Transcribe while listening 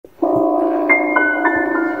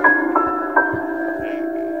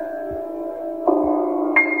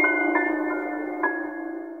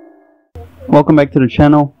Welcome back to the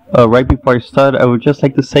channel. Right before I start, I would just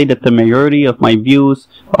like to say that the majority of my views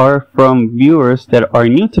are from viewers that are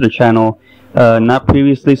new to the channel, not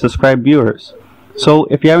previously subscribed viewers. So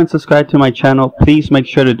if you haven't subscribed to my channel, please make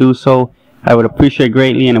sure to do so. I would appreciate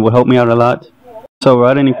greatly and it will help me out a lot. So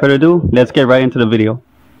without any further ado, let's get right into the video.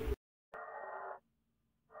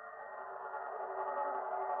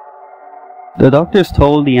 The doctors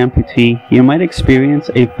told the amputee he might experience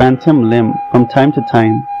a phantom limb from time to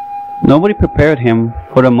time. Nobody prepared him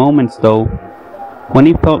for the moments though, when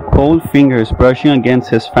he felt cold fingers brushing against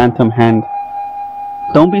his phantom hand.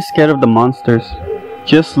 Don't be scared of the monsters,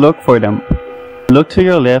 just look for them. Look to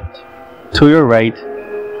your left, to your right,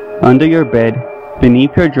 under your bed,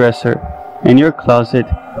 beneath your dresser, in your closet,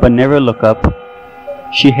 but never look up.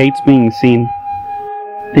 She hates being seen.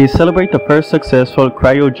 They celebrate the first successful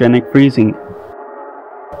cryogenic freezing.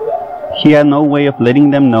 He had no way of letting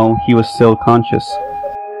them know he was still conscious.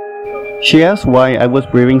 She asked why I was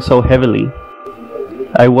breathing so heavily.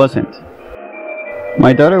 I wasn't.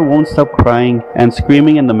 My daughter won't stop crying and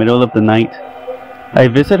screaming in the middle of the night. I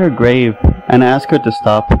visit her grave and ask her to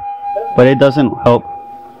stop, but it doesn't help.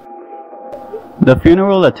 The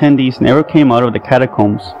funeral attendees never came out of the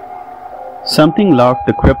catacombs. Something locked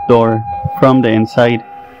the crypt door from the inside.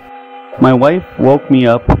 My wife woke me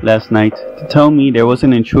up last night to tell me there was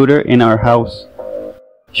an intruder in our house.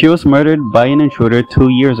 She was murdered by an intruder 2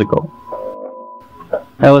 years ago.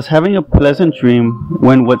 I was having a pleasant dream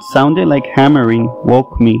when what sounded like hammering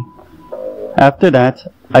woke me. After that,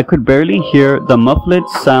 I could barely hear the muffled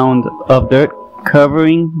sound of dirt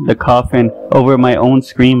covering the coffin over my own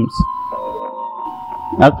screams.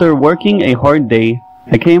 After working a hard day,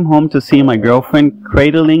 I came home to see my girlfriend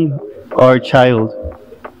cradling our child.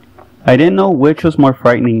 I didn't know which was more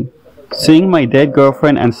frightening, seeing my dead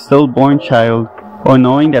girlfriend and stillborn child, or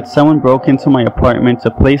knowing that someone broke into my apartment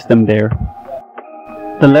to place them there.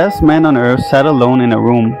 The last man on earth sat alone in a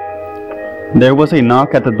room. There was a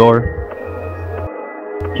knock at the door.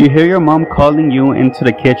 You hear your mom calling you into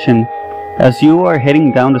the kitchen. As you are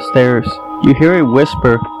heading down the stairs, you hear a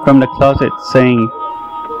whisper from the closet saying,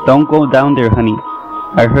 "Don't go down there, honey."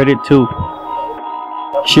 I heard it too.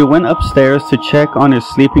 She went upstairs to check on her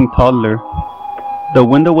sleeping toddler. The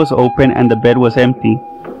window was open and the bed was empty.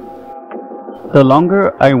 The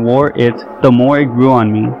longer I wore it, the more it grew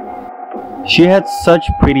on me. She had such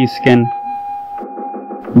pretty skin.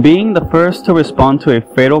 Being the first to respond to a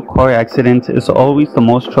fatal car accident is always the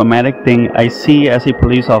most traumatic thing I see as a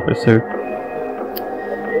police officer.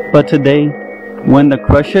 But today, when the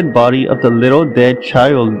crushed body of the little dead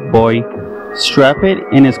child boy, strapped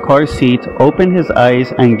in his car seat, opened his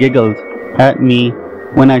eyes and giggled at me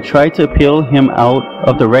when I tried to peel him out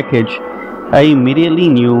of the wreckage, I immediately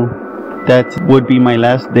knew that would be my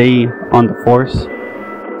last day on the force.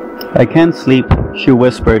 "I can't sleep," she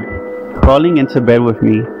whispered, crawling into bed with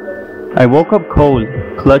me. I woke up cold,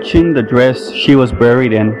 clutching the dress she was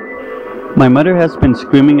buried in. My mother has been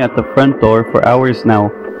screaming at the front door for hours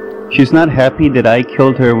now. She's not happy that I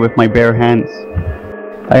killed her with my bare hands.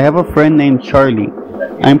 I have a friend named Charlie.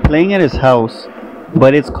 I'm playing at his house,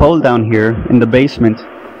 but it's cold down here in the basement.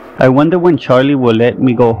 I wonder when Charlie will let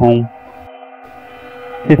me go home.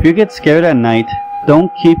 If you get scared at night,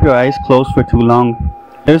 don't keep your eyes closed for too long.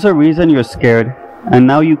 There's a reason you're scared, and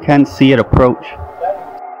now you can't see it approach.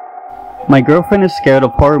 My girlfriend is scared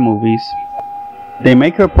of horror movies. They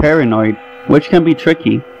make her paranoid, which can be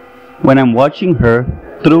tricky when I'm watching her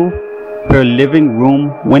through her living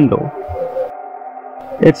room window.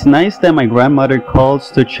 It's nice that my grandmother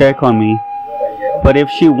calls to check on me, but if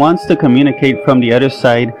she wants to communicate from the other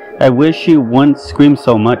side, I wish she wouldn't scream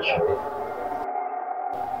so much.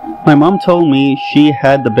 My mom told me she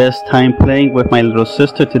had the best time playing with my little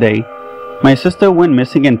sister today. My sister went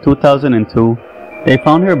missing in 2002. They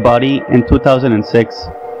found her body in 2006.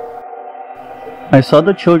 I saw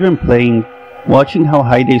the children playing, watching how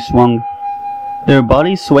high they swung, their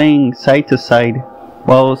bodies swaying side to side,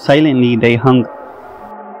 while silently they hung.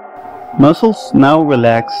 Muscles now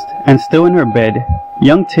relaxed and still in her bed,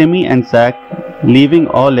 young Timmy and Zach leaving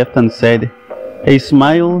all left unsaid. A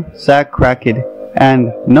smile, Zach cracked,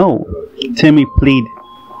 and "No," Timmy pleaded.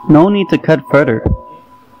 "No need to cut further.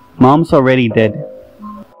 Mom's already dead."